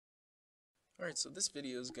Alright, so this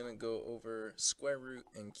video is going to go over square root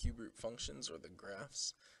and cube root functions, or the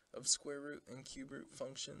graphs of square root and cube root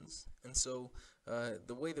functions. And so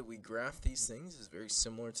the way that we graph these things is very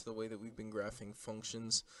similar to the way that we've been graphing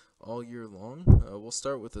functions all year long. We'll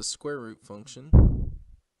start with a square root function.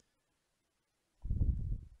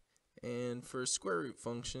 And for a square root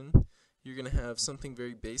function, you're going to have something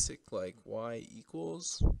very basic like y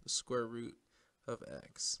equals the square root of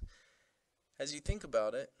x. As you think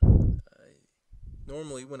about it,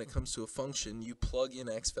 normally when it comes to a function, you plug in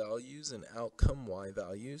x values and out come y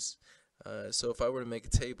values. So if I were to make a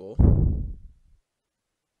table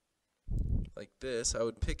like this, I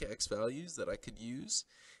would pick x values that I could use,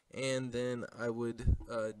 and then I would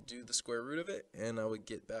do the square root of it, and I would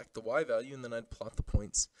get back the y value, and then I'd plot the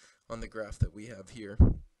points on the graph that we have here.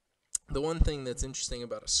 The one thing that's interesting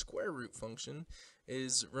about a square root function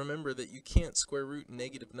is, remember that you can't square root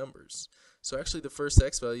negative numbers. So actually the first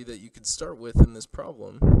x value that you could start with in this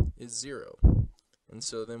problem is 0. And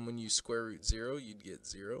so then when you square root 0, you'd get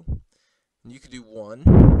 0. And you could do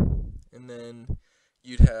 1, and then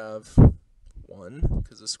you'd have 1,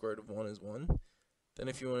 because the square root of 1 is 1. Then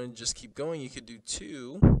if you want to just keep going, you could do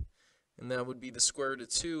 2, and that would be the square root of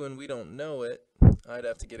 2, and we don't know it. I'd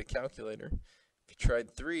have to get a calculator. If you tried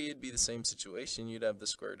 3, it'd be the same situation. You'd have the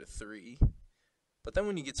square root of 3. But then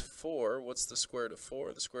when you get to 4, what's the square root of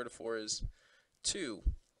 4? The square root of 4 is 2.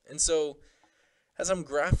 And so as I'm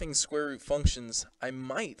graphing square root functions, I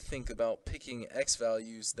might think about picking x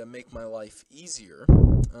values that make my life easier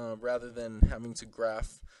rather than having to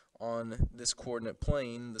graph on this coordinate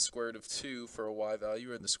plane the square root of 2 for a y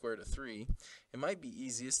value or the square root of 3. It might be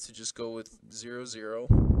easiest to just go with 0,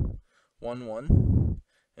 0, 1, 1,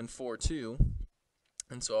 and 4, 2.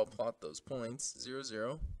 And so I'll plot those points, 0,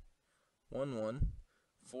 0, 1, 1,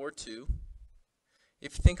 4, 2.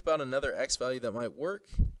 If you think about another x value that might work,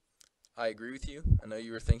 I agree with you. I know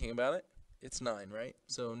you were thinking about it. It's 9, right?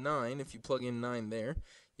 So 9, if you plug in 9 there,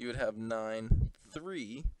 you would have 9,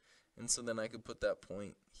 3. And so then I could put that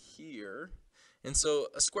point here. And so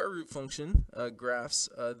a square root function graphs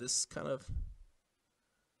this kind of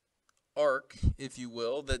arc, if you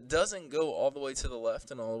will, that doesn't go all the way to the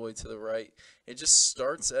left and all the way to the right. It just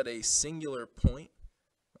starts at a singular point.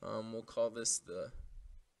 We'll call this the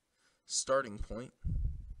starting point.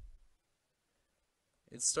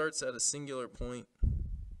 It starts at a singular point,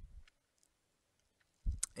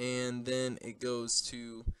 and then it goes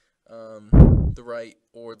to the right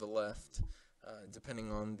or the left,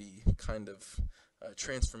 depending on the kind of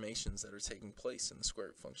transformations that are taking place in the square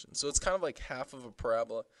root function. So it's kind of like half of a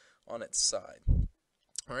parabola on its side.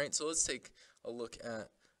 Alright, so let's take a look at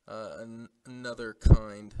another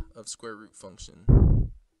kind of square root function.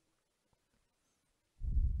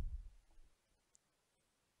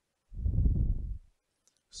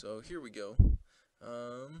 So here we go.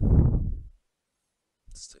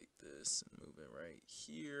 Let's take this and move it right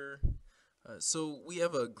here. So we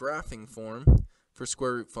have a graphing form for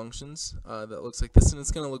square root functions that looks like this, and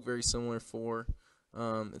it's going to look very similar for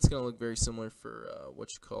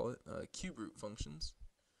what you call it, cube root functions.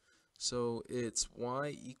 So it's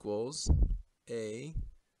y equals a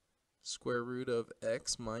square root of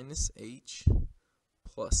x minus h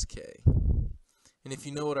plus k. And if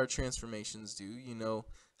you know what our transformations do, you know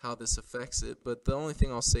how this affects it. But the only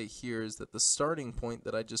thing I'll say here is that the starting point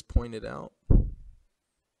that I just pointed out,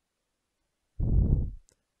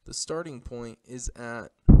 the starting point is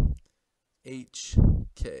at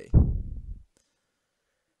hk.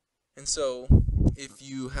 And so if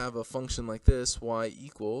you have a function like this, y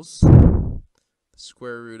equals the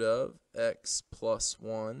square root of x plus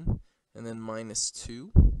 1 and then minus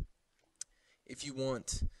 2. If you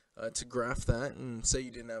want to graph that, and say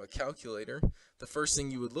you didn't have a calculator, the first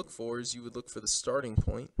thing you would look for is you would look for the starting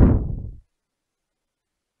point.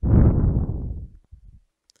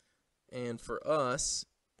 And for us,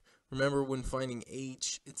 remember when finding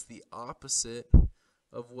h, it's the opposite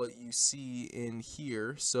of what you see in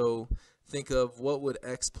here. So think of what would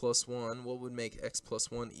x plus 1, what would make x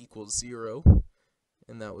plus 1 equal 0,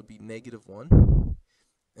 and that would be negative 1.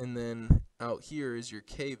 And then out here is your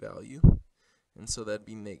k value, and so that'd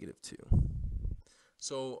be negative 2.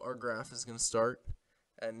 So our graph is going to start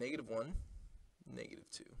at negative 1, negative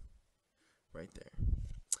 2, right there.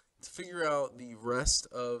 To figure out the rest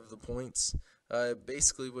of the points,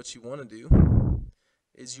 basically what you want to do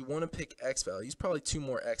is you want to pick x values, probably 2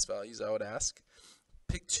 more x values I would ask.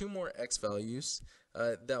 Pick 2 more x values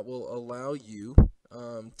that will allow you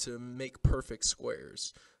to make perfect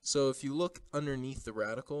squares. So if you look underneath the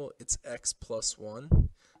radical, it's x plus 1.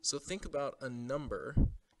 So think about a number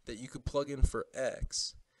that you could plug in for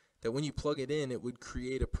x that when you plug it in, it would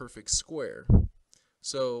create a perfect square.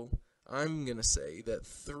 So I'm going to say that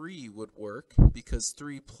 3 would work because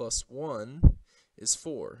 3 plus 1 is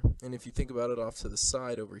 4. And if you think about it off to the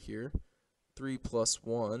side over here, 3 plus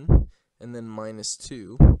 1 and then minus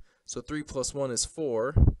 2. So 3 plus 1 is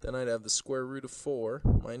 4. Then I'd have the square root of 4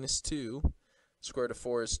 minus 2. Square root of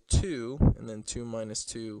 4 is 2. And then 2 minus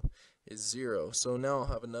 2 is 0. So now I'll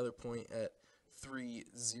have another point at 3,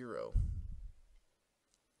 0.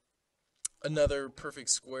 Another perfect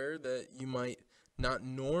square that you might not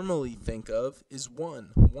normally think of is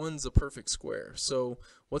 1. 1's a perfect square. So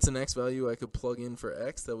what's an x value I could plug in for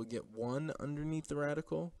x that would get 1 underneath the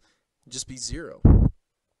radical? Just be 0.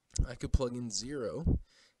 I could plug in 0,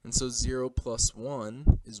 and so 0 plus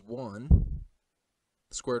 1 is 1.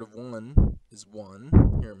 The square root of 1 is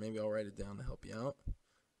 1. Here, maybe I'll write it down to help you out.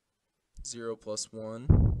 0 plus 1,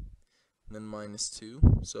 and then minus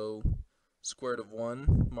 2. So square root of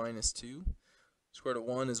 1 minus 2. Square root of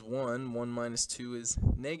 1 is 1. 1 minus 2 is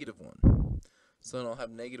negative 1. So then I'll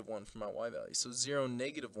have negative 1 for my y value. So 0,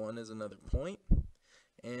 negative 1 is another point.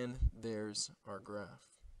 And there's our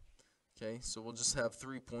graph. Okay, so we'll just have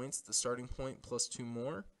 3 points, the starting point plus 2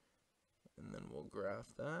 more. And then we'll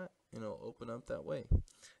graph that, and it'll open up that way.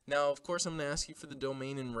 Now, of course, I'm going to ask you for the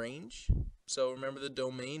domain and range. So remember, the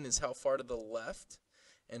domain is how far to the left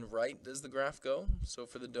and right does the graph go. So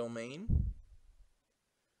for the domain,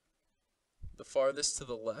 the farthest to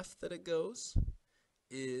the left that it goes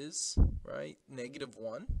is, right, negative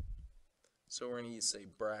 1. So we're going to say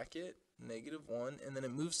bracket, negative 1, and then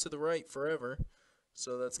it moves to the right forever.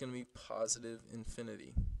 So that's going to be positive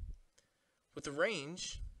infinity. With the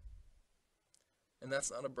range, and that's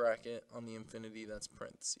not a bracket on the infinity, that's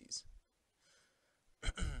parentheses.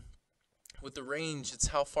 With the range, it's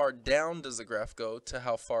how far down does the graph go to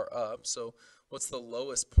how far up. So what's the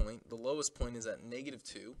lowest point? The lowest point is at negative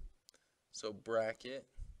 2. So bracket,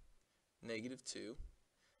 negative 2.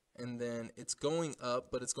 And then it's going up,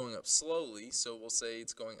 but it's going up slowly. So we'll say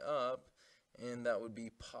it's going up, and that would be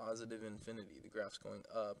positive infinity. The graph's going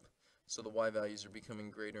up. So the y values are becoming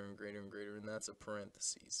greater and greater and greater, and that's a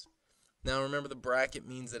parentheses. Now remember, the bracket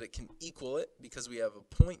means that it can equal it because we have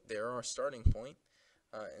a point there, our starting point.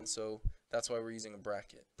 And so that's why we're using a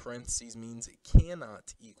bracket. Parentheses means it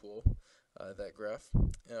cannot equal that graph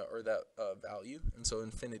or that value. And so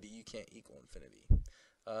infinity, you can't equal infinity.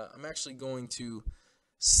 I'm actually going to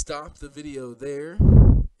stop the video there,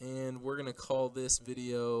 and we're going to call this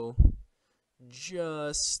video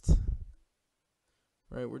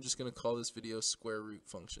we're just going to call this video square root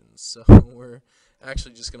functions. So we're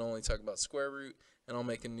actually just going to only talk about square root, and I'll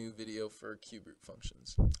make a new video for cube root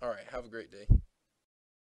functions. All right, have a great day.